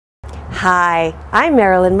Hi, I'm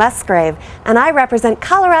Marilyn Musgrave, and I represent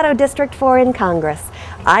Colorado District 4 in Congress.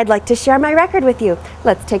 I'd like to share my record with you.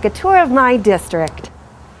 Let's take a tour of my district.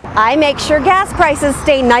 I make sure gas prices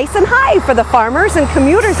stay nice and high for the farmers and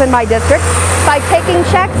commuters in my district by taking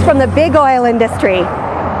checks from the big oil industry.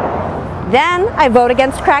 Then I vote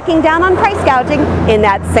against cracking down on price gouging in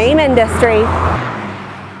that same industry.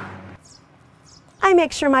 I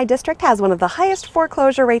make sure my district has one of the highest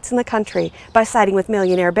foreclosure rates in the country by siding with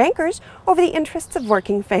millionaire bankers over the interests of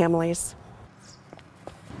working families.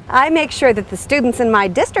 I make sure that the students in my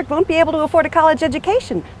district won't be able to afford a college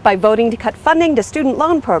education by voting to cut funding to student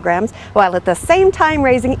loan programs while at the same time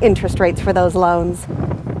raising interest rates for those loans.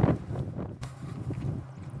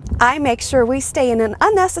 I make sure we stay in an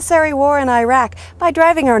unnecessary war in Iraq by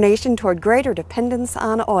driving our nation toward greater dependence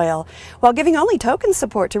on oil, while giving only token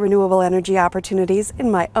support to renewable energy opportunities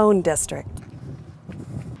in my own district.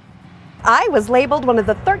 I was labeled one of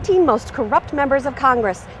the 13 most corrupt members of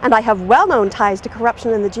Congress, and I have well-known ties to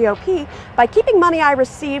corruption in the GOP by keeping money I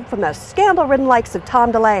received from the scandal-ridden likes of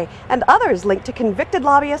Tom DeLay and others linked to convicted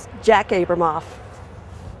lobbyist Jack Abramoff.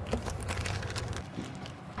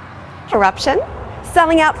 Corruption,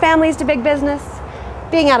 selling out families to big business,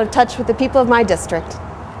 being out of touch with the people of my district.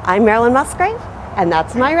 I'm Marilyn Musgrave, and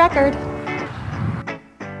that's my record.